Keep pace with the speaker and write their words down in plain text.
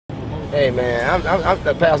Hey man,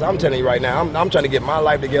 Pastor, I'm telling you right now, I'm trying to get my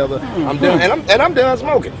life together. I'm done, and I'm done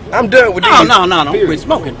smoking. I'm done with these. No. Quit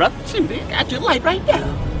smoking, brother. See, man, got your life right there.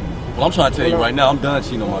 Well, I'm trying to tell you right now, I'm done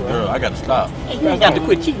cheating on my girl. I gotta stop. Hey, you ain't got to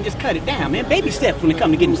quit cheating. Just cut it down, man. Baby steps when it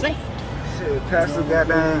comes to getting saved. Shit, Pastor,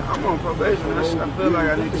 goddamn, I'm on probation. I feel like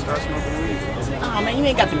I need to start smoking weed. Oh man, you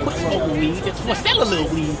ain't got to quit smoking weed. Just sell a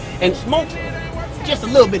little weed and smoke just a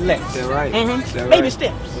little bit less. That's right. That's right. Baby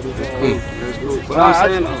steps. That's cool. But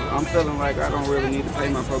I'm saying, I'm feeling like I don't really need to pay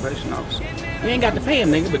my probation officer. You ain't got to pay him,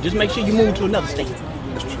 nigga, but just make sure you move to another state.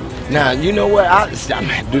 That's true. Now, you know what? I'm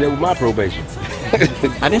gonna do that with my probation.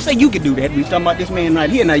 I didn't say you could do that. We talking about this man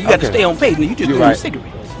right here. Now you got to stay on pace. Now you just doing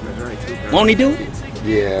cigarettes. That's right, too. Won't he do it?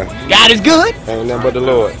 Yeah. God is good. Ain't nothing but the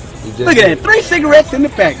Lord. Look at that, 3 cigarettes in the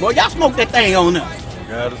pack, boy. Y'all smoke that thing on up.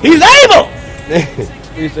 He's able.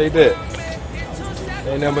 Appreciate that.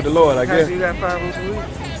 Ain't nothing but the Lord, I guess. You got 5 on some weed?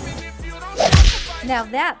 Now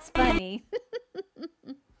that's funny.